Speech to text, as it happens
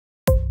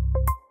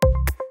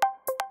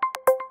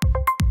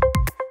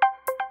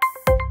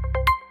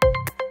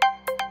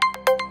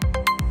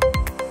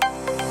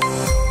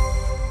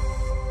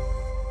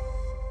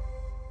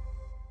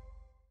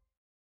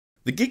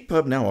The Geek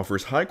Pub now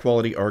offers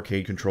high-quality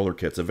arcade controller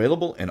kits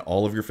available in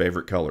all of your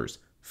favorite colors.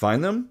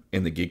 Find them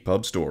in the Geek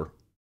Pub store.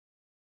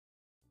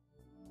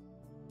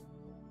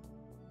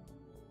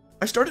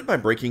 I started by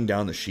breaking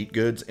down the sheet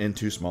goods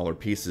into smaller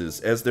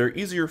pieces, as they're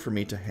easier for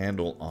me to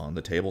handle on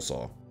the table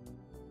saw.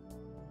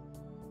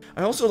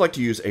 I also like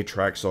to use a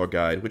track saw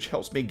guide, which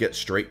helps me get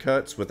straight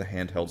cuts with a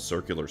handheld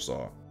circular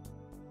saw.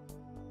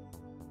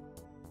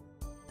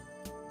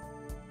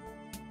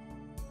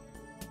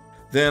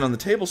 Then on the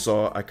table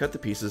saw, I cut the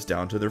pieces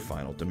down to their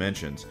final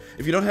dimensions.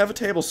 If you don't have a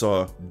table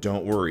saw,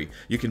 don't worry.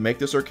 You can make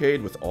this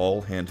arcade with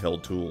all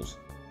handheld tools.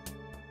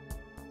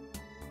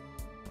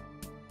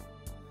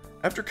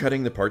 After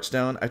cutting the parts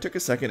down, I took a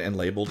second and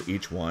labeled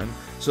each one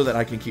so that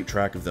I can keep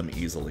track of them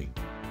easily.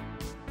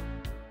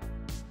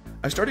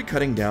 I started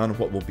cutting down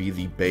what will be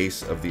the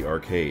base of the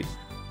arcade.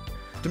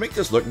 To make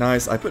this look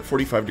nice, I put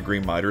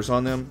 45-degree miters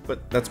on them,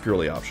 but that's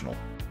purely optional.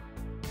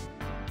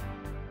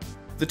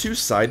 The two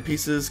side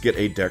pieces get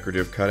a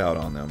decorative cutout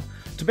on them.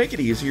 To make it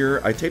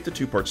easier, I taped the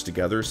two parts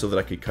together so that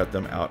I could cut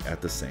them out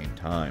at the same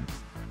time.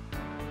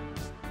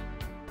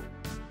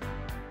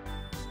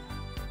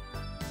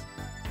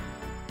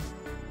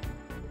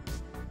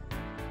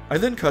 I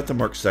then cut the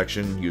marked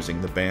section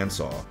using the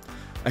bandsaw.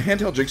 A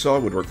handheld jigsaw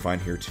would work fine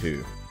here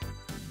too.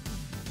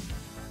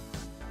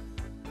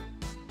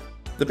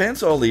 The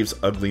bandsaw leaves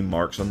ugly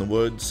marks on the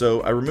wood, so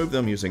I remove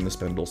them using the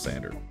spindle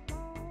sander.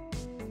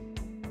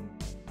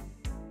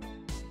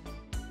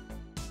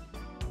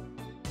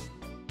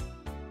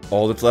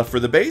 All that's left for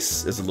the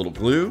base is a little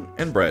glue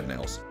and brad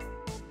nails.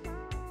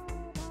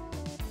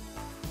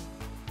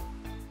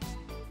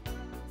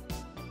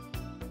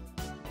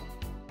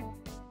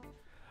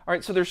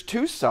 Alright, so there's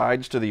two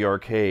sides to the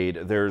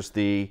arcade. There's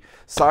the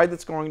side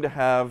that's going to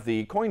have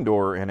the coin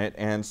door in it,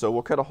 and so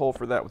we'll cut a hole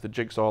for that with the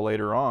jigsaw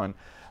later on.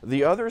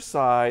 The other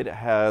side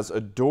has a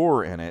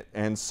door in it,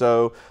 and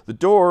so the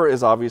door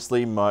is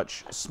obviously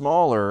much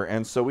smaller,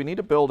 and so we need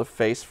to build a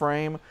face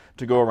frame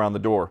to go around the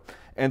door.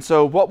 And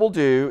so what we'll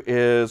do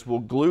is we'll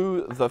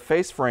glue the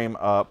face frame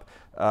up,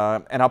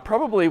 and I'll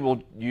probably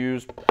will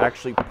use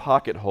actually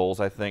pocket holes,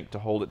 I think, to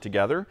hold it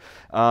together.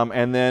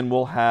 And then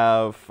we'll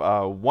have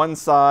one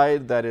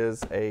side that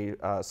is a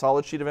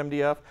solid sheet of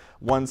MDF,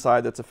 one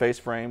side that's a face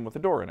frame with a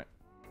door in it.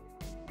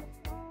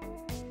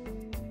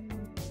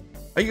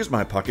 I used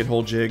my pocket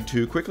hole jig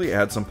to quickly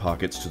add some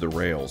pockets to the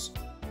rails.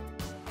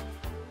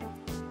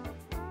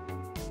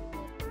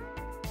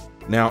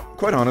 Now,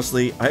 quite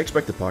honestly, I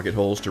expect the pocket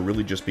holes to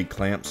really just be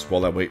clamps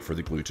while I wait for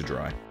the glue to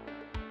dry.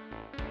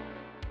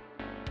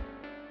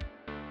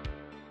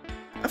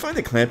 I find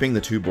that clamping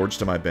the two boards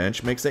to my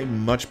bench makes a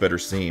much better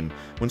seam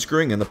when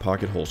screwing in the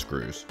pocket hole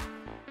screws.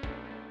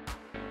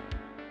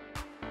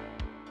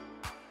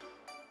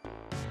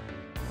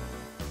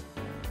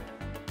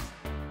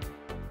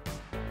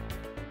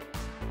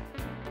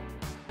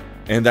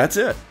 And that's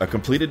it, a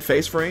completed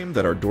face frame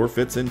that our door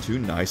fits into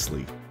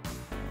nicely.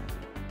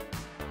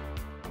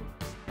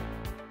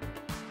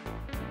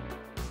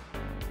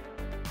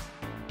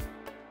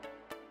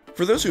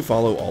 For those who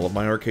follow all of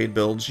my arcade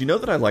builds, you know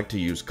that I like to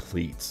use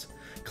cleats.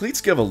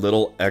 Cleats give a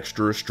little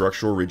extra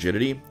structural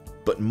rigidity,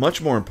 but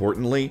much more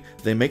importantly,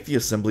 they make the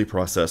assembly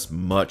process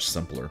much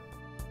simpler.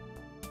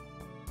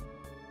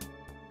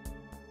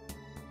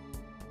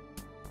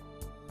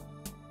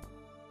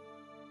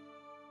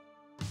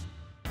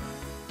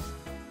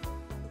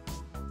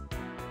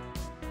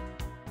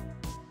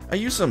 I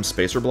used some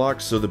spacer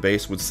blocks so the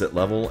base would sit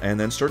level, and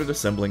then started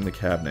assembling the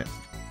cabinet.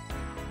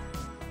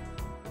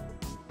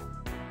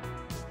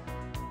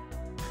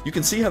 You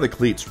can see how the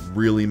cleats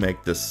really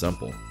make this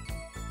simple.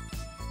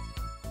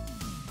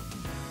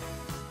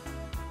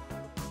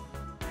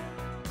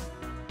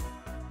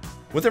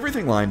 With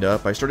everything lined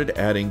up, I started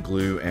adding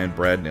glue and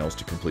brad nails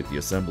to complete the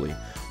assembly.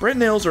 Brad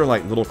nails are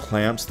like little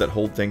clamps that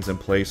hold things in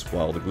place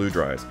while the glue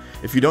dries.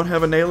 If you don't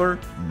have a nailer,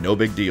 no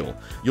big deal.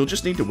 You'll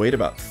just need to wait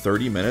about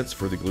 30 minutes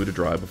for the glue to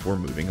dry before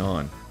moving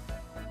on.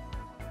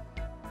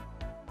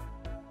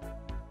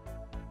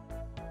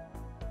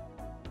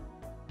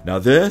 Now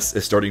this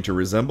is starting to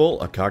resemble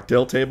a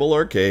cocktail table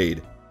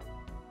arcade.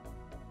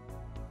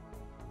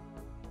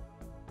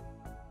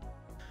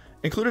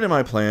 Included in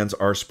my plans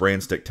are spray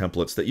and stick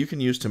templates that you can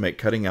use to make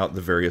cutting out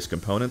the various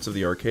components of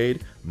the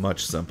arcade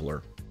much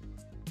simpler.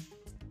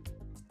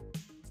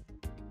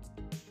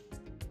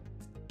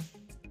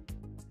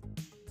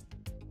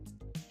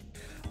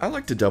 I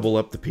like to double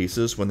up the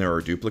pieces when there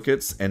are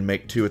duplicates and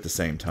make two at the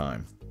same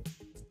time.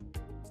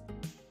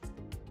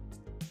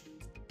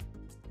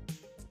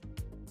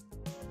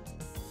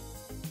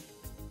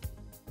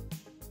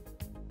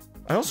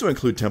 I also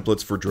include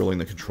templates for drilling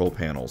the control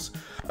panels.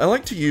 I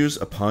like to use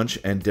a punch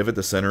and divot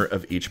the center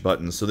of each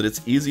button so that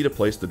it's easy to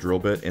place the drill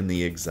bit in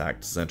the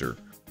exact center.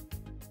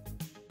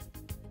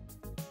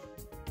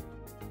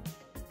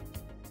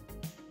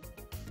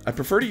 I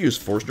prefer to use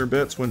Forstner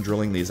bits when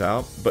drilling these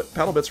out, but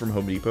paddle bits from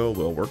Home Depot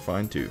will work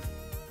fine too.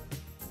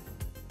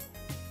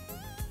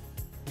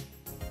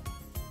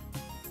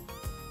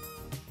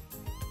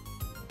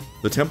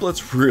 The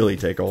templates really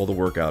take all the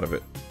work out of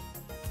it.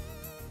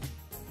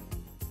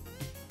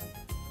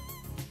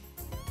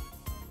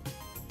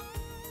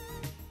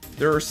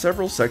 There are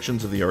several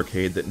sections of the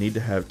arcade that need to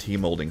have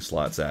T-molding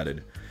slots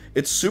added.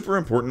 It's super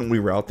important we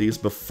route these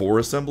before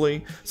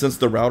assembly, since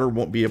the router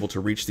won't be able to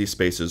reach these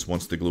spaces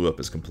once the glue up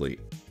is complete.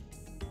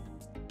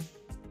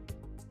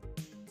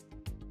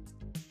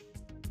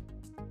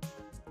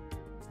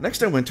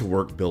 Next I went to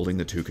work building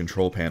the two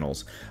control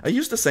panels. I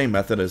used the same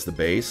method as the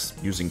base,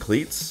 using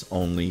cleats,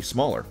 only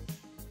smaller.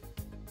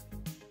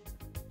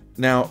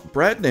 Now,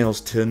 brad nails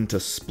tend to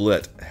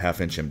split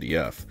 1/2"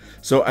 MDF,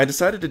 so I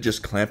decided to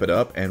just clamp it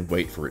up and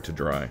wait for it to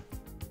dry.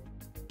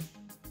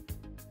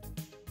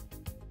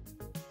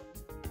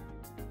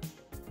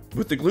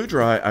 With the glue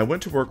dry, I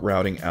went to work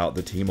routing out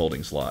the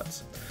T-molding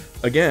slots.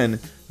 Again,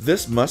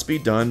 this must be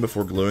done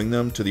before gluing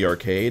them to the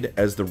arcade,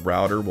 as the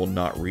router will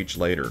not reach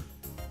later.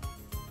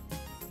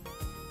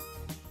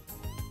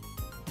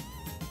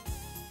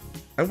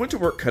 I went to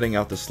work cutting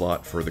out the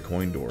slot for the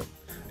coin door.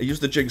 I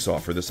used the jigsaw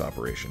for this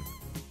operation.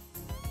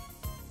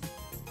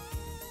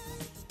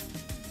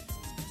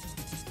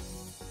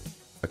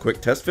 A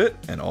quick test fit,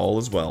 and all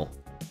is well.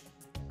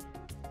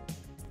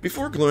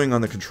 Before gluing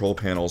on the control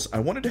panels, I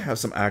wanted to have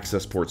some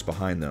access ports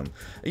behind them.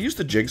 I used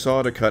the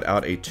jigsaw to cut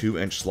out a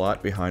 2"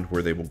 slot behind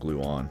where they will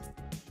glue on.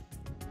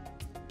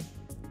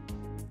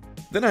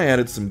 Then I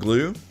added some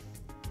glue,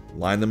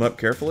 lined them up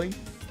carefully,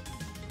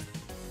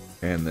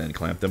 and then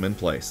clamped them in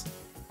place.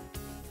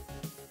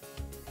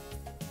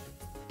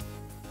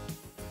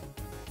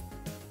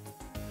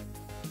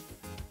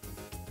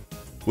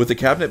 With the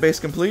cabinet base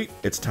complete,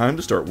 it's time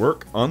to start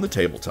work on the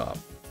tabletop.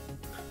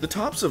 The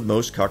tops of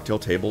most cocktail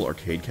table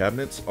arcade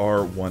cabinets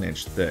are 1"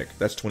 thick,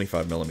 that's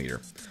 25mm.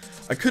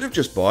 I could have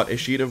just bought a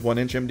sheet of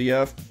 1"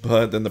 MDF,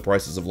 but then the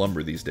prices of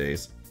lumber these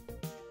days.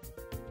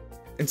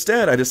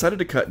 Instead, I decided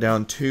to cut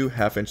down 2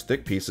 1/2"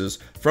 thick pieces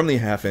from the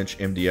 1/2"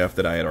 MDF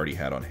that I had already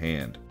had on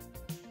hand.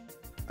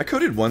 I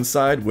coated one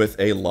side with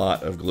a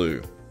lot of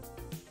glue.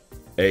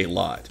 A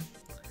lot.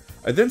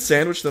 I then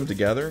sandwiched them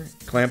together,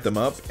 clamped them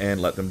up,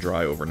 and let them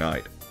dry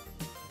overnight.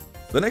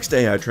 The next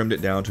day I trimmed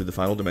it down to the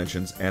final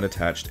dimensions and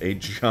attached a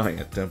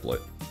giant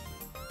template.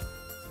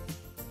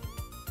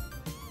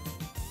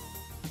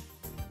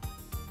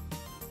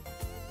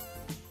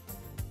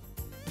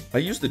 I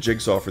used the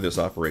jigsaw for this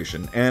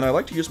operation, and I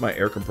like to use my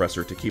air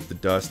compressor to keep the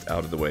dust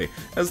out of the way,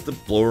 as the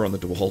blower on the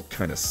DeWalt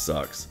kinda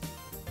sucks.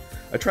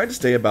 I tried to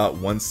stay about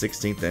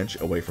 1/16 inch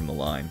away from the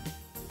line.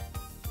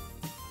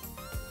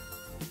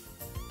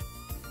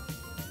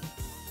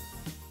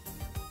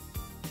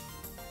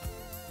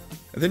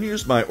 I then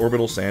used my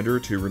orbital sander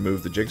to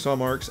remove the jigsaw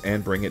marks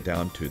and bring it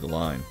down to the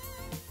line.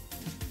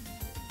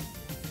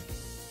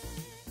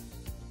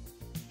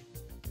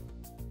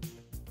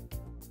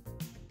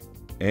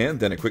 And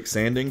then a quick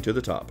sanding to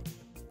the top.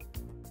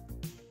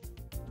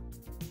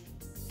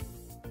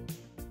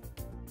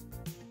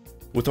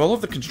 With all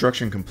of the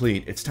construction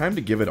complete, it's time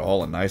to give it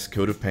all a nice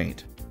coat of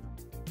paint.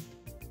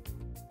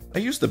 I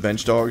used the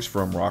bench dogs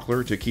from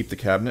Rockler to keep the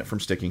cabinet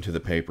from sticking to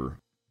the paper.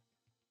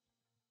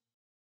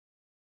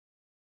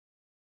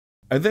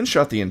 I then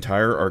shot the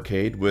entire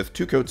arcade with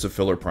 2 coats of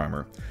filler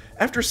primer.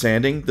 After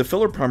sanding, the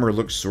filler primer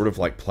looks sort of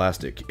like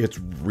plastic. It's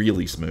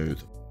really smooth.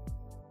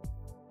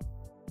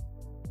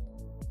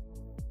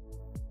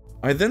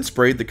 I then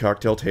sprayed the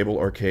cocktail table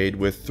arcade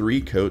with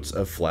 3 coats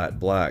of flat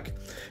black.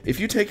 If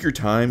you take your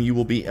time, you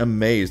will be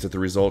amazed at the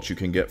results you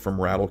can get from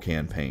rattle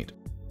can paint.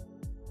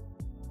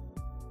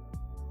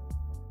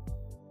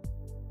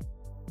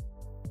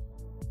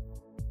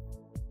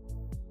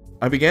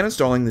 I began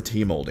installing the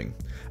T-molding.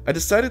 I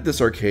decided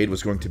this arcade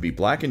was going to be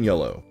black and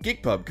yellow,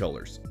 Geek Pub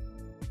colors.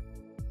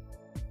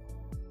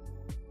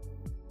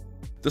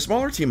 The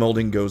smaller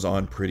T-molding goes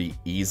on pretty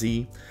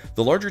easy.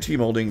 The larger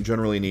T-molding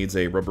generally needs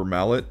a rubber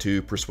mallet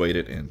to persuade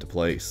it into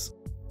place.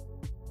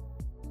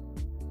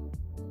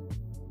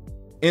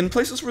 In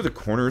places where the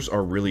corners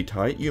are really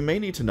tight, you may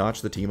need to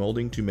notch the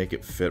T-molding to make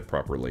it fit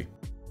properly.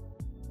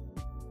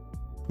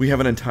 We have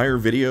an entire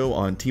video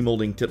on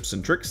T-molding tips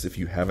and tricks if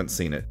you haven't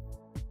seen it.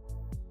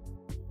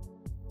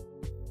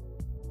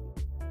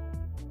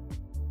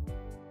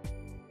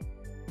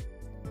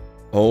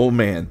 Oh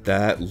man,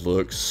 that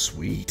looks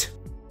sweet.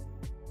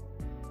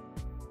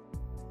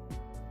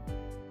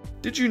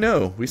 Did you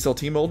know we sell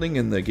T-molding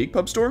in the Geek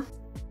Pub store?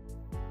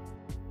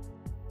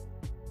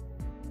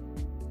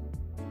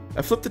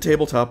 I flipped the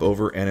tabletop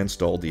over and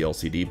installed the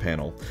LCD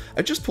panel.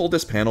 I just pulled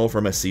this panel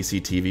from a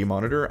CCTV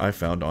monitor I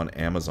found on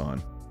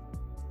Amazon.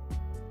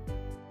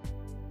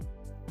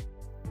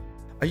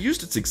 I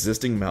used its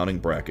existing mounting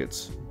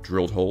brackets,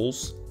 drilled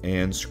holes,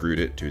 and screwed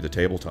it to the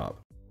tabletop.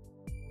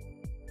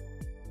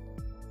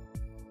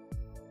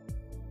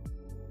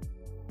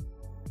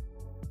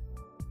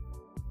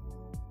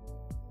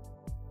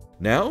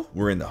 Now,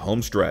 we're in the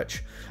home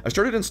stretch. I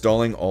started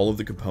installing all of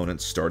the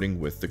components starting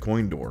with the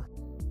coin door.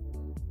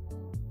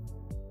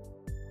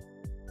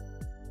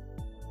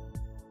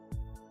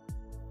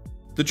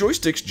 The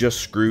joysticks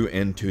just screw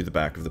into the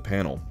back of the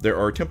panel. There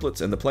are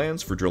templates in the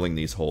plans for drilling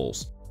these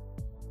holes.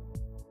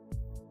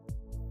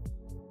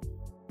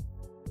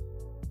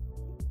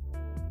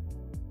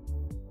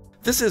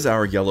 This is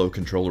our yellow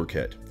controller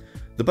kit.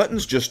 The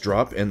buttons just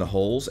drop in the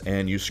holes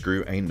and you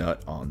screw a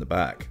nut on the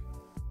back.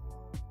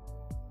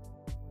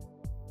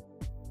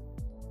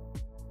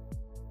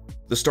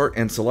 The start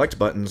and select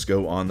buttons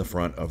go on the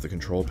front of the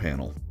control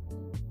panel.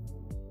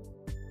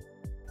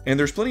 And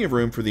there's plenty of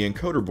room for the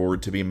encoder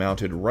board to be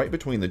mounted right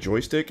between the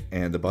joystick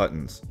and the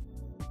buttons.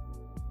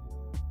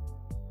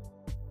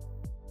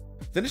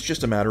 Then it's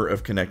just a matter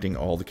of connecting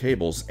all the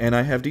cables, and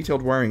I have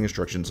detailed wiring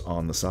instructions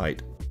on the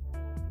site.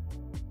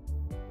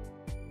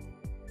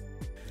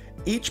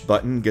 Each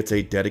button gets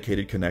a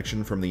dedicated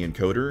connection from the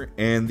encoder,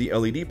 and the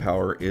LED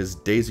power is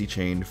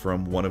daisy-chained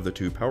from one of the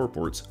 2 power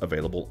ports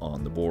available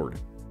on the board.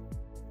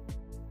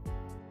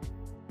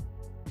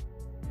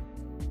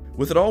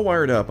 With it all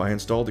wired up, I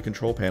installed the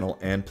control panel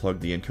and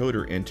plugged the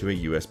encoder into a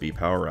USB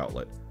power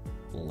outlet.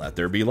 Let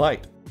there be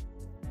light!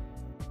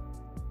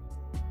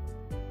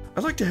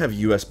 I like to have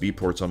USB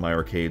ports on my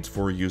arcades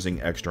for using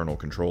external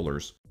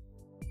controllers.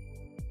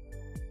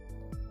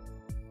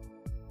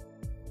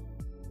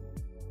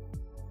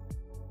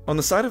 On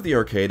the side of the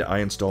arcade, I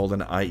installed an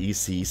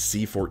IEC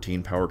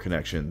C14 power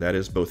connection that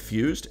is both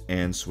fused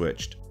and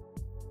switched.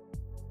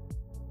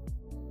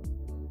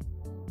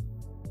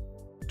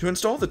 To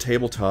install the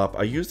tabletop,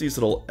 I use these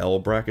little L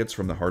brackets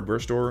from the hardware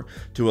store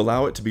to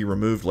allow it to be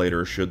removed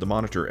later should the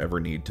monitor ever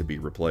need to be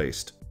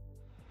replaced.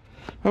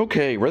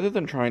 Okay, rather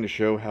than trying to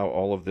show how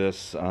all of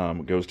this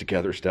goes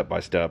together step by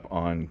step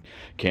on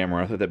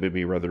camera, I thought that would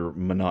be rather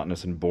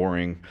monotonous and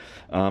boring.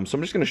 So I'm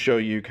just going to show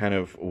you kind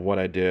of what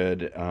I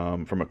did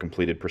from a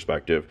completed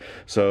perspective.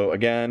 So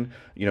again,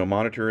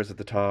 monitor is at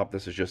the top.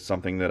 This is just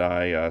something that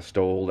I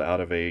stole out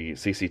of a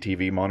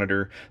CCTV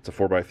monitor. It's a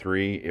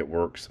 4x3. It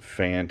works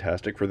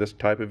fantastic for this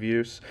type of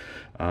use.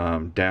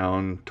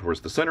 Down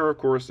towards the center, of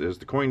course, is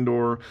the coin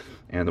door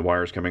and the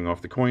wires coming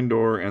off the coin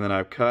door. And then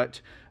I've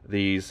cut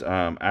these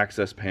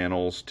access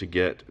panels to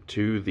get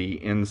to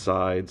the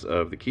insides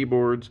of the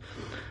keyboards,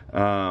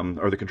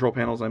 or the control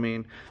panels, I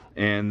mean.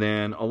 And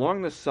then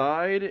along the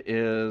side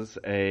is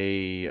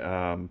a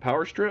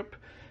power strip.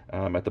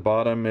 At the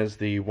bottom is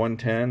the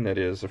 110 that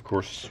is, of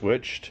course,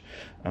 switched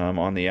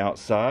on the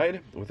outside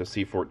with a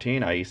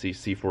C14,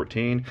 IEC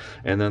C14.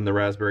 And then the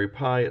Raspberry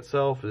Pi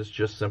itself is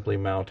just simply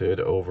mounted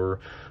over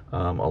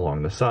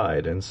along the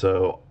side. And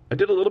so I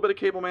did a little bit of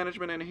cable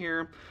management in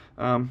here.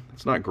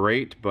 It's not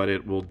great, but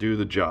it will do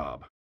the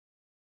job.